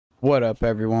What up,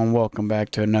 everyone? Welcome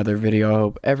back to another video. I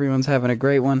hope everyone's having a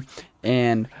great one.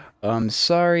 And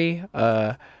sorry,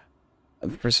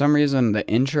 for some reason the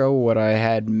intro what I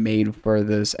had made for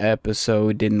this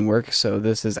episode didn't work, so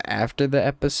this is after the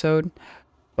episode.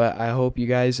 But I hope you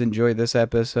guys enjoy this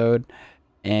episode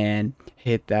and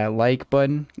hit that like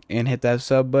button and hit that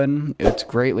sub button. It's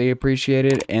greatly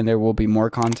appreciated, and there will be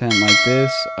more content like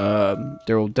this.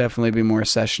 There will definitely be more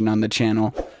session on the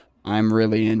channel. I'm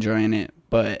really enjoying it,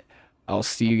 but I'll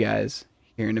see you guys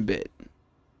here in a bit.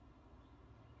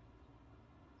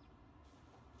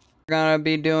 We're gonna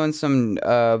be doing some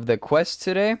of the quests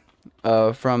today,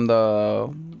 from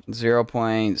the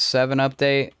 0.7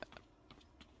 update.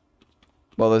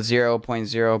 Well, the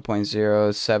 0.0.07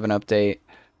 update.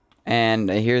 And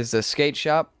here's the skate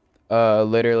shop.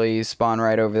 Literally spawn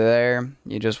right over there.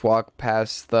 You just walk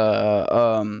past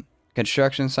the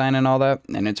construction sign and all that,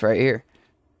 and it's right here.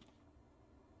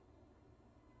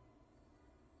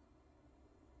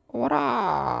 What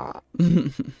up?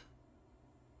 You're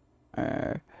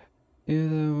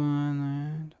the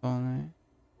one that told me.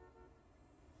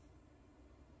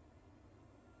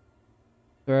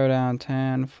 Throw down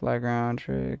 10 flagrant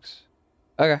tricks.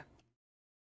 Okay.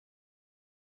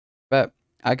 Bet.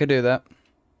 I could do that.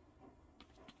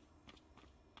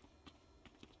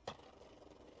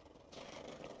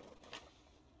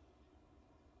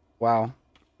 Wow.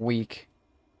 Weak.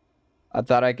 I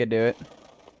thought I could do it.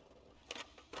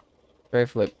 Tray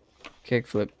flip. Kick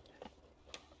flip.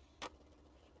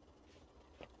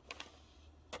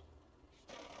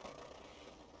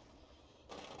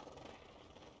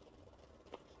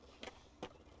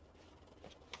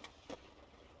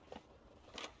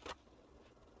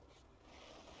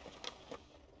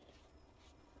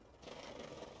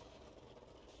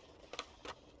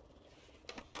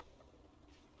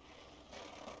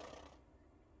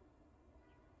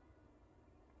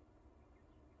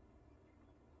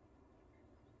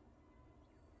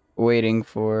 Waiting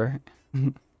for.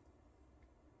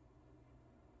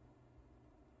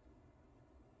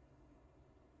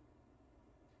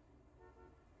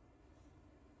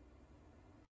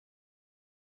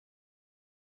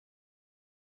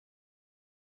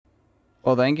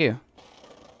 Well, thank you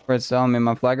for telling me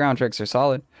my flagrant tricks are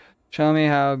solid. Show me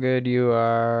how good you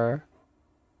are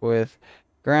with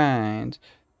grinds.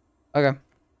 Okay.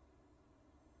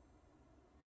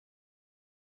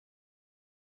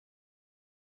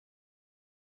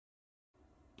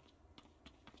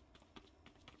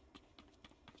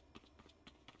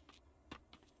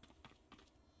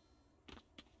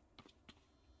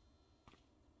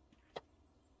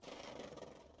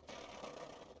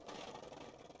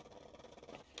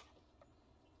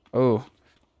 Oh,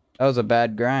 that was a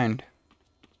bad grind.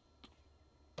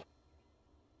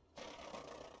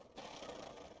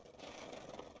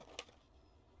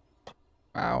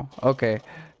 Wow. Okay.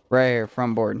 Right here,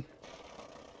 front board.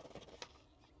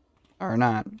 Or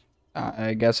not.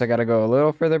 I guess I gotta go a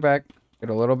little further back. Get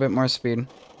a little bit more speed.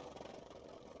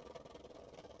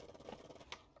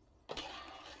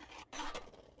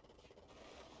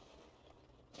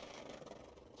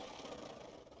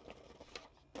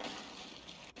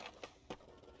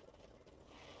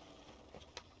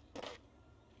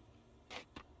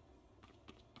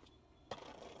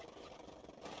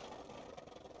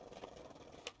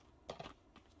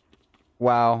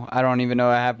 Wow, I don't even know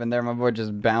what happened there. My board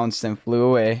just bounced and flew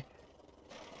away.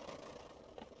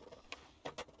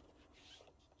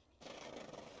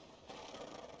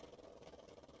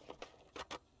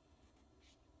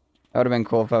 That would have been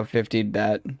cool if I 50'd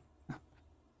that.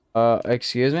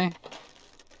 Excuse me?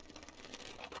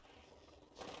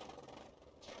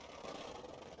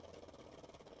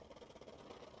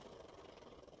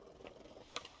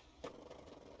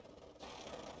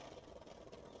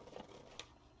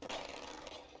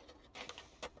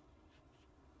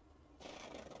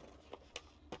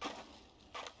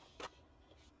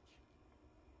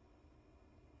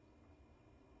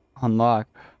 Unlock.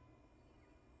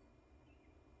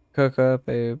 Cook up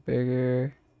a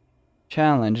bigger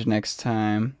challenge next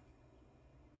time.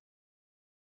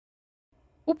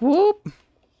 Whoop whoop.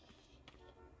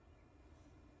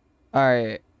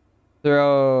 Alright.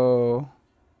 Throw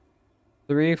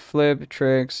 3 flip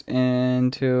tricks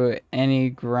into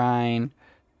any grind.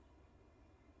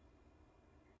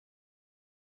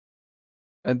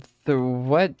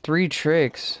 What? 3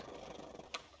 tricks?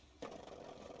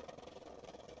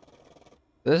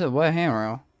 This is what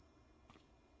hammer?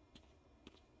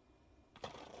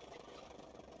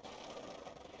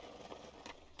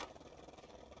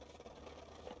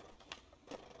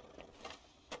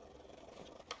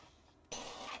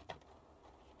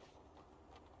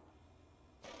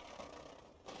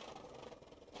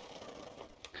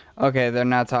 Okay, they're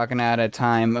not talking at a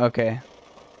time. Okay.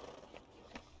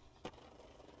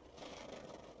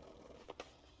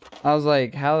 I was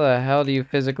like, how the hell do you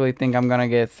physically think I'm gonna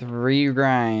get 3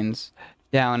 grinds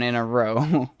down in a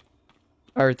row?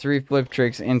 Or 3 flip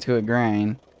tricks into a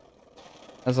grind?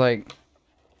 I was like,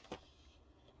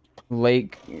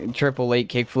 triple late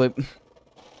kickflip.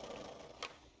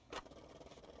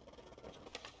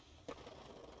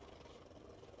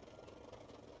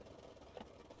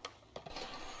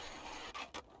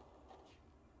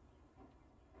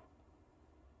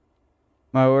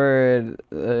 My word,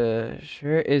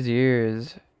 sure is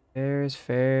yours. Fair is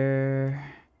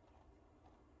fair.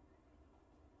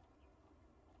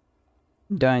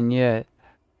 Done yet.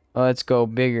 Let's go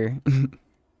bigger.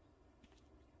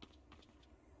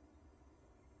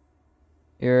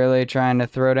 You're really trying to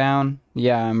throw down?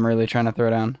 Yeah, I'm really trying to throw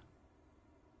down.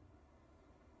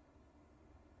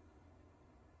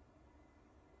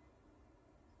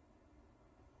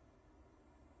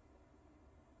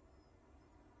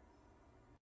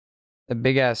 The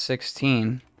big ass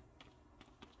 16.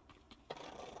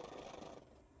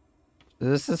 Is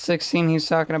this the 16 he's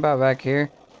talking about back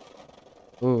here?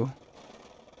 Ooh.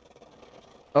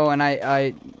 Oh, and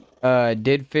I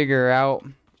did figure out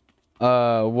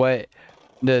what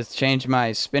to change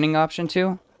my spinning option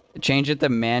to. Change it to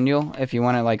manual if you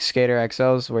want it like Skater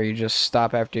XLs where you just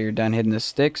stop after you're done hitting the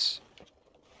sticks.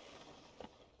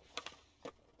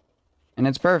 And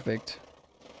it's perfect.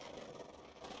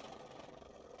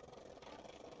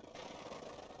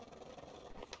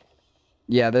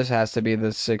 Yeah, this has to be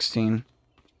the 16.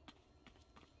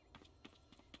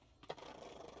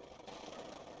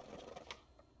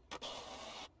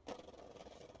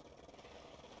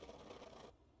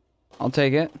 I'll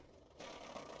take it.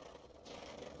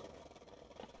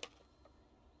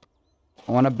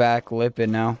 I want to back lip it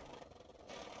now.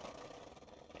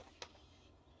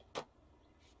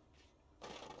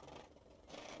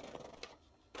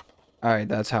 Alright,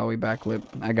 that's how we back lip.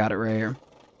 I got it right here.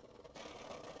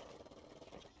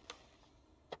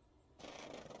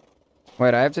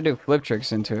 Wait, I have to do flip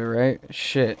tricks into it, right?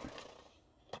 Shit.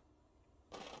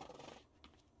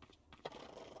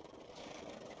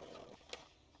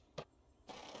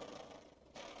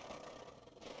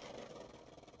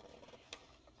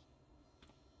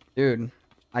 Dude,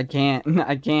 I can't.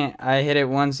 I can't. I hit it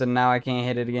once and now I can't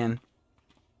hit it again.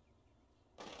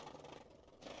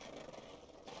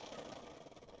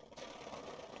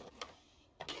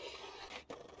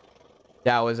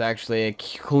 That was actually a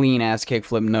clean ass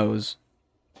kickflip nose.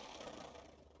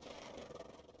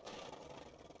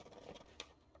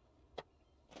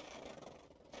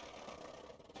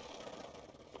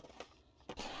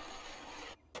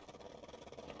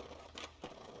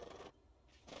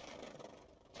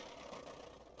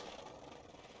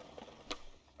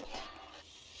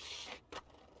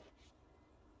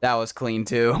 That was clean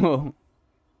too.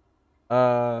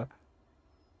 uh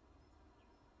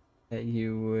that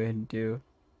you would do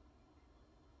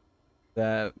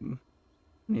that.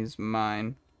 He's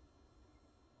mine.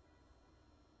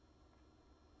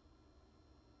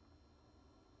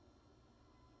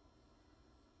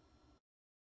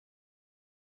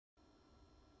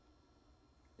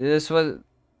 This was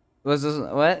this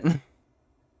what?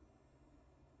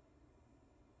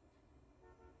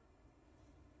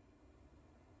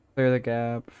 Clear the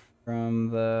gap from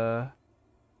the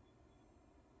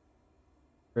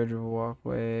bridge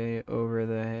walkway over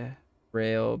the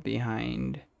rail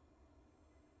behind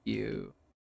you.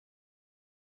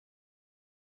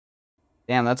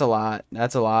 Damn, that's a lot.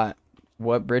 That's a lot.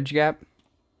 What bridge gap?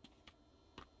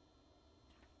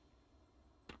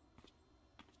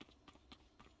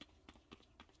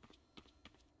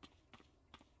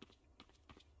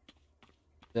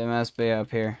 They must be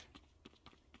up here.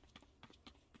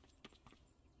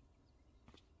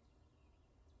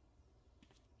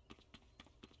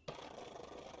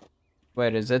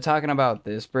 Wait, is it talking about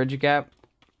this bridge gap?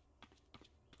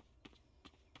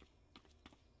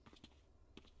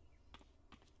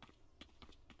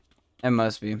 It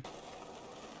must be.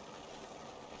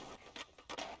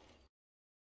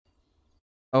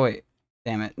 Oh wait,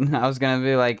 damn it. I was gonna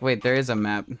be like, wait, there is a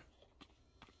map.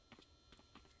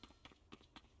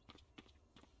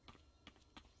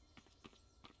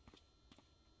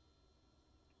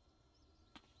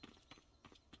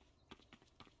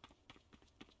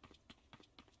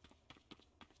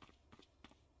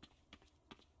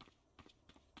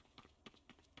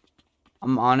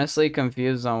 I'm honestly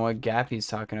confused on what gap he's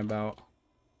talking about.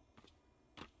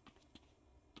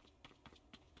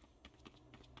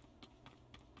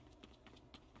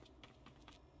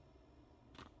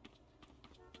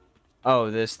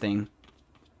 Oh, this thing.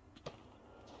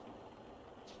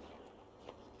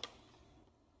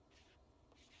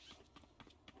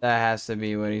 That has to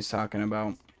be what he's talking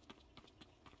about.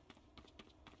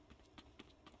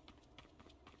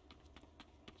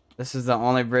 This is the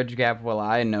only bridge gap well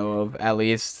I know of, at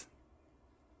least.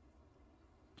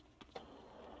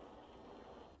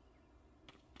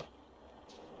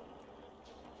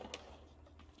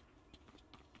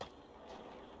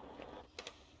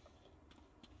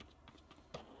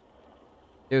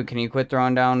 Dude, can you quit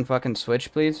throwing down fucking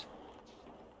switch, please?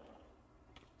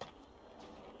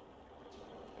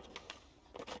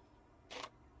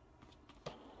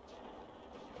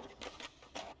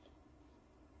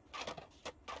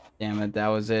 Damn it, that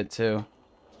was it too.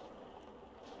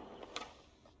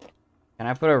 Can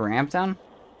I put a ramp down?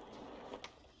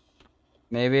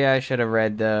 Maybe I should have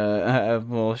read the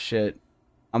bullshit.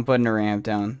 I'm putting a ramp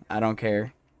down. I don't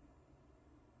care.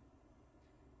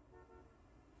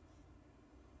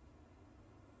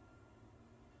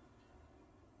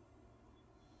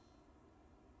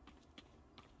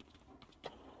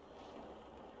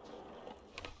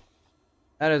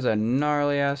 That is a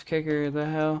gnarly ass kicker, the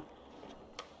hell?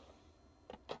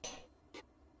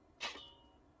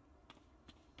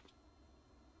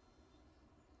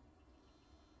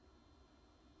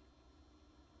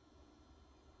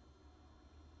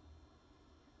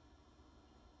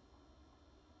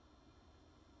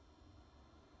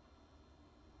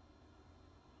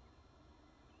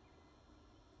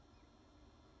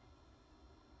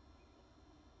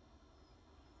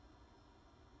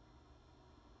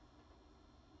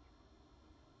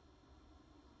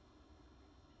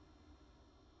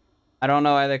 I don't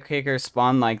know why the kicker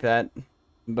spawned like that,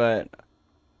 but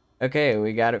okay,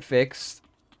 we got it fixed.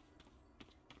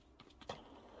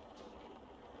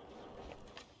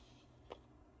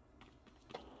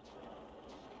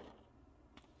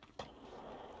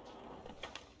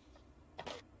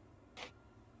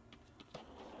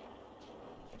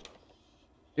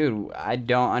 Dude, I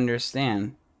don't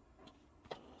understand.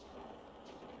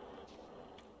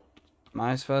 Am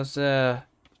I supposed to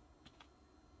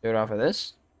do it off of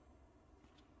this?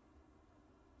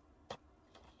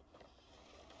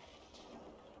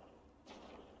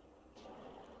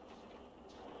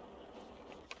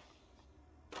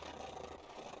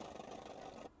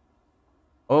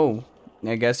 Oh,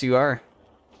 I guess you are.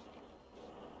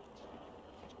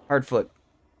 Hard flip.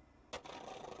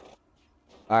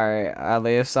 Alright, at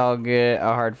least I'll get a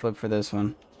hard flip for this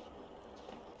one.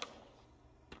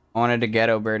 I wanted to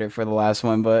ghetto bird it for the last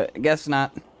one, but I guess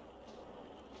not.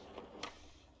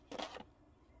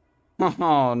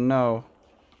 Oh no.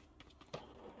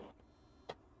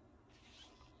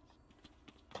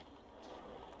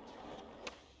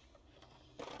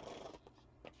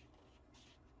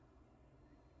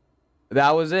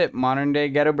 That was it. Modern day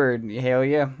ghetto bird. Hell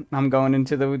yeah. I'm going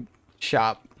into the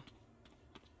shop.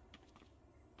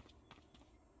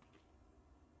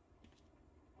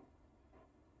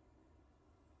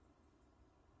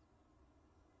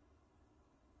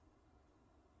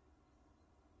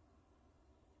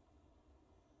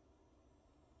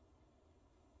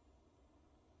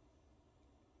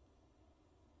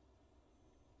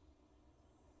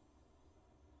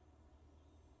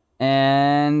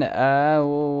 And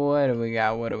what do we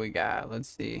got? What do we got? Let's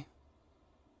see.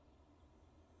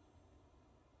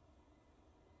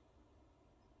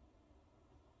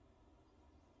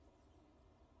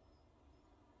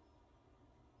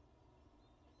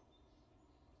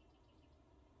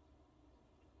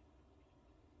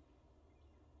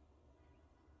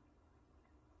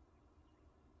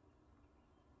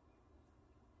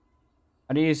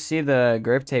 How do you see the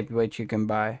grip tape which you can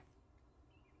buy?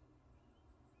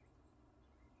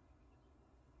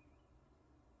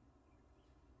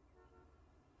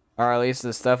 Or at least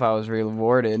the stuff I was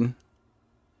rewarded.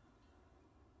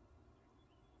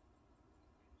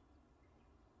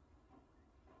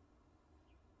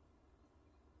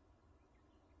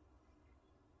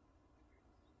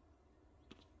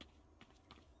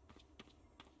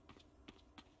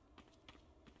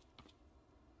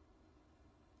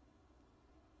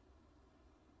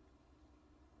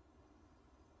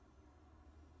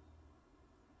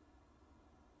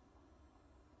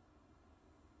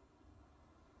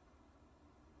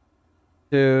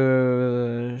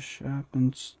 To the shop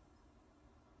and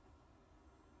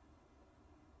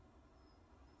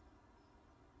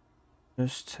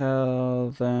just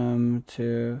tell them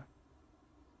to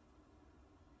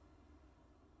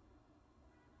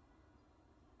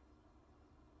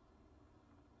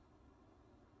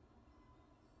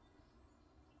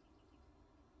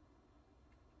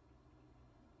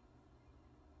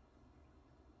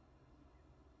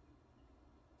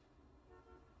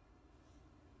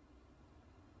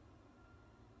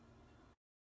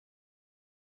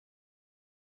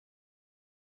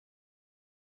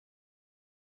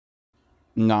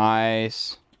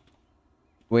Nice.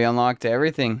 We unlocked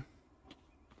everything.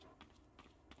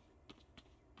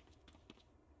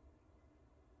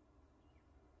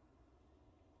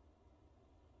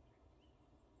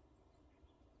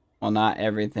 Well, not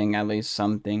everything, at least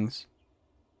some things.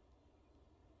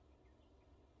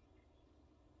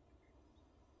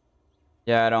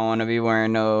 Yeah, I don't want to be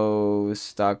wearing no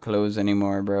stock clothes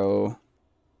anymore, bro.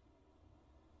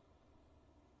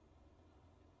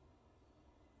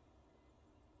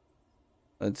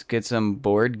 Let's get some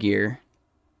board gear.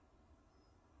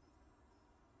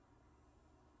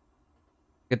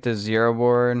 Get the zero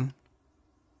board.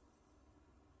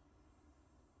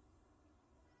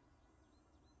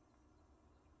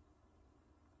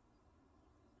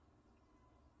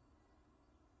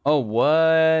 Oh,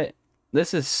 what?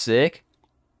 This is sick.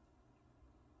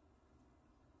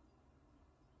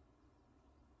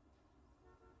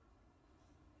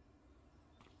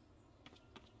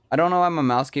 I don't know why my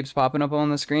mouse keeps popping up on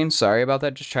the screen. Sorry about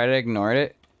that. Just try to ignore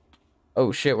it.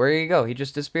 Oh, shit. Where did he go? He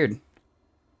just disappeared.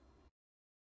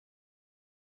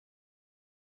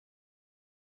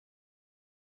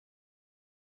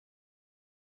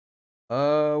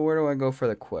 Where do I go for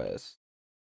the quest?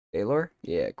 Taylor?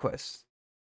 Yeah, quest.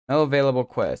 No available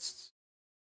quests.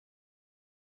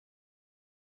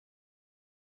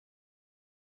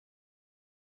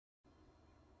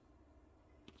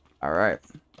 Alright.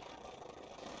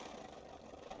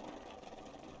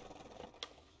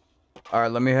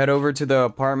 Alright, let me head over to the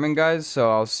apartment, guys. So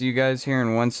I'll see you guys here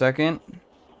in 1 second.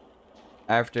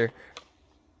 After,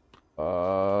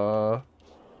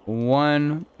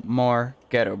 one more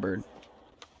ghetto bird.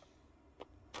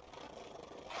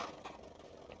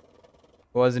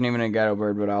 It wasn't even a ghetto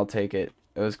bird, but I'll take it.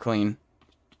 It was clean.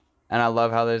 And I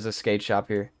love how there's a skate shop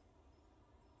here.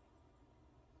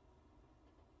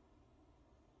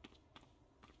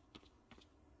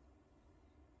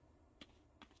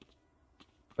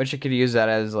 Wish you could use that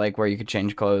as, like, where you could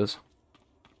change clothes.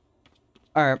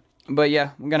 Alright, but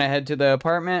yeah, I'm gonna head to the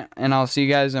apartment, and I'll see you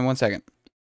guys in 1 second.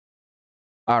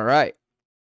 Alright,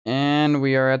 and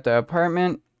we are at the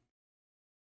apartment.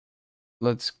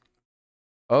 Let's...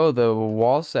 Oh, the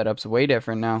wall setup's way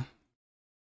different now.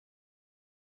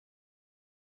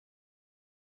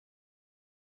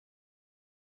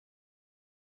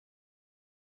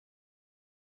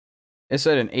 It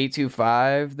said an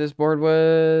 825 this board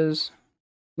was.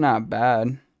 Not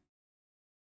bad.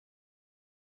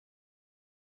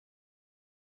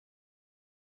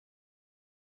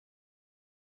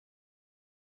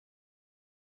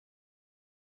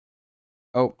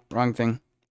 Oh, wrong thing.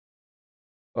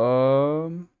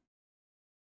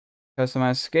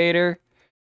 Customize skater.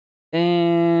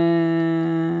 And...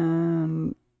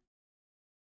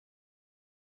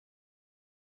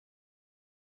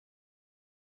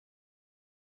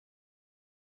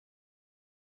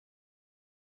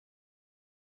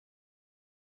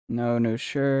 No new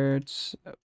shirts.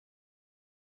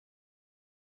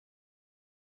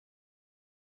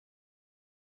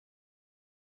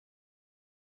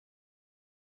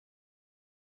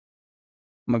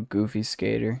 I'm a goofy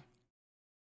skater.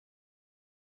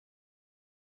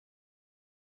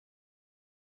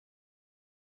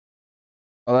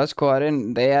 Oh, that's cool. I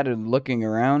didn't... They added looking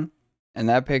around. And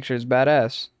that picture's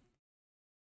badass.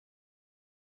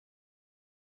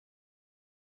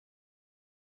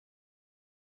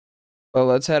 Well,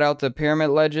 let's head out to Pyramid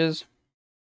Ledges.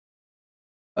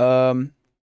 And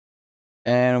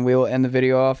we will end the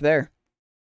video off there.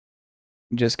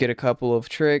 Just get a couple of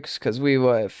tricks, because we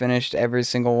finished every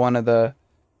single one of the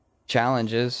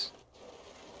challenges.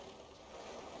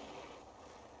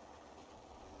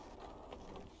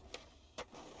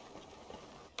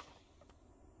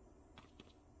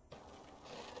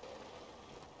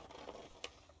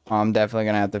 I'm definitely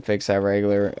gonna have to fix that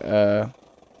regular,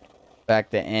 back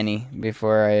to any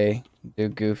before I do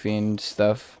goofy and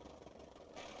stuff.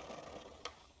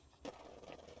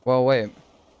 Well, wait.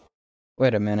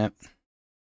 Wait a minute.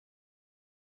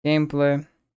 Gameplay.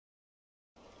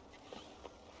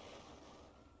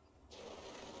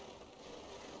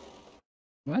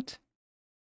 What?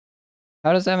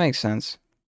 How does that make sense?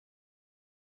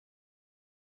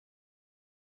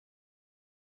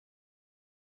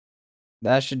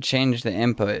 That should change the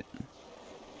input.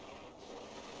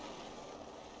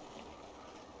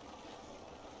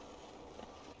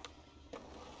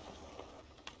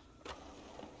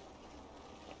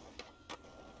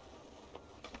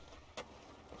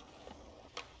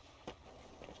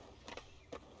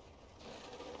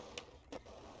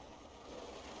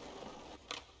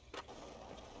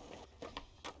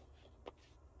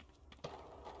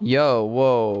 Yo,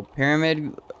 whoa.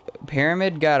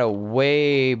 pyramid got a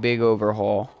way big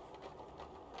overhaul.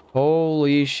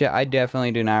 Holy shit, I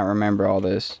definitely do not remember all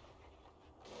this.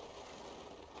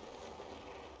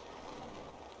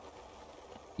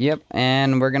 Yep,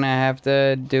 and we're gonna have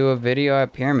to do a video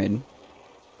at pyramid.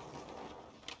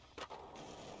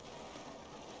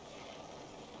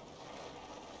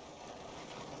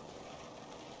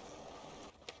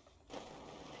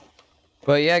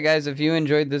 But yeah, guys, if you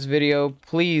enjoyed this video,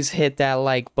 please hit that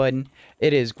like button.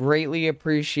 It is greatly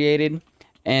appreciated,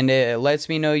 and it lets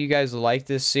me know you guys like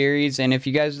this series. And if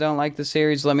you guys don't like the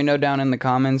series, let me know down in the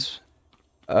comments.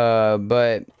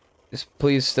 But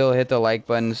please still hit the like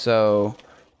button so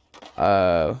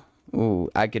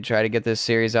I could try to get this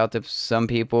series out to some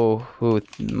people who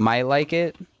might like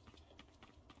it.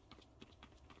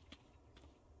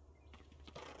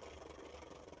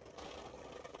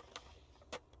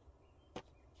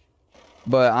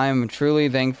 But I'm truly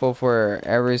thankful for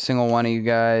every single one of you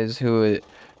guys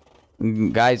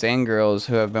guys and girls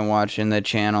who have been watching the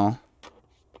channel.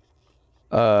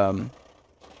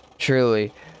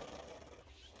 Truly.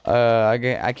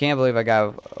 I can't believe I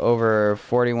got over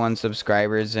 41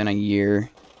 subscribers in a year.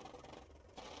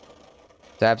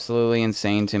 It's absolutely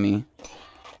insane to me.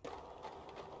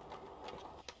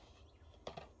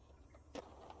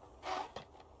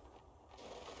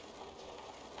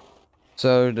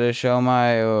 So to show my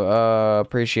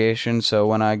appreciation, so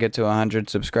when I get to 100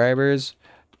 subscribers,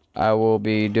 I will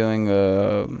be doing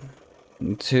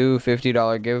two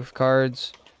 $50 gift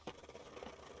cards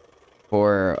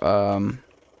for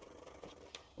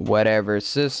whatever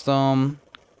system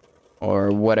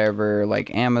or whatever, like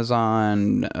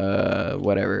Amazon,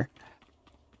 whatever.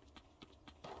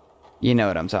 You know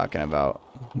what I'm talking about.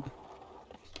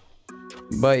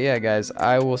 But yeah, guys,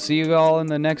 I will see you all in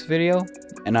the next video,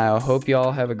 and I hope you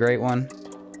all have a great one,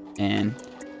 and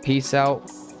peace out,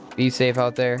 be safe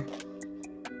out there,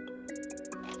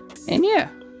 and yeah,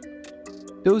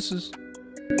 deuces.